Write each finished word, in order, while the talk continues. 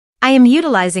I am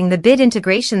utilizing the Bit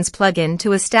Integrations plugin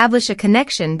to establish a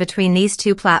connection between these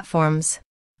two platforms.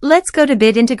 Let's go to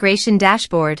Bit Integration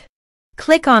Dashboard.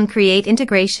 Click on Create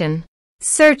Integration.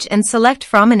 Search and select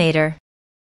Forminator.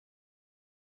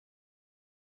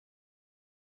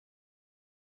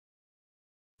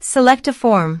 Select a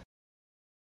form.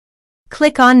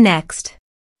 Click on Next.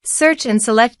 Search and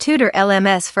select Tutor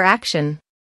LMS for action.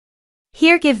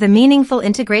 Here give the meaningful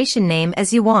integration name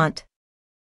as you want.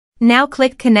 Now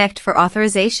click Connect for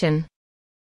authorization.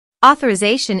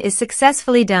 Authorization is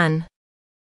successfully done.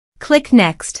 Click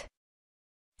Next.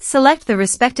 Select the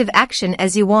respective action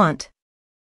as you want.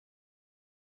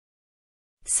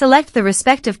 Select the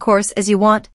respective course as you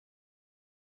want.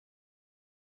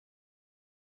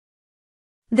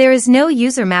 There is no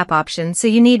user map option, so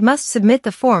you must submit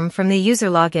the form from the user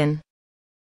login.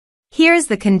 Here is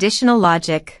the conditional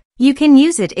logic. You can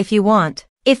use it if you want.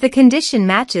 If the condition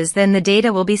matches, then the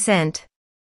data will be sent.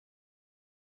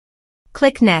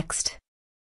 Click Next.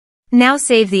 Now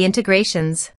save the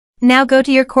integrations. Now go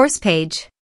to your course page.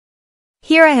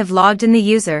 Here I have logged in the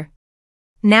user.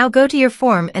 Now go to your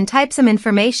form and type some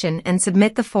information and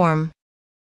submit the form.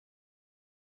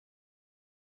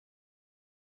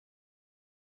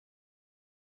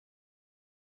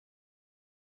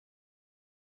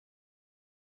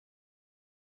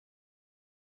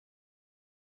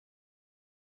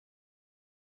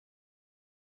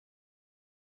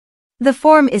 The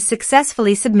form is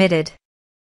successfully submitted.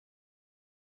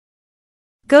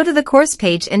 Go to the course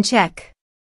page and check.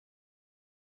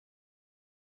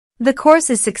 The course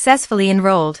is successfully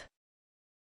enrolled.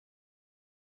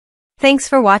 Thanks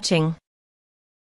for watching.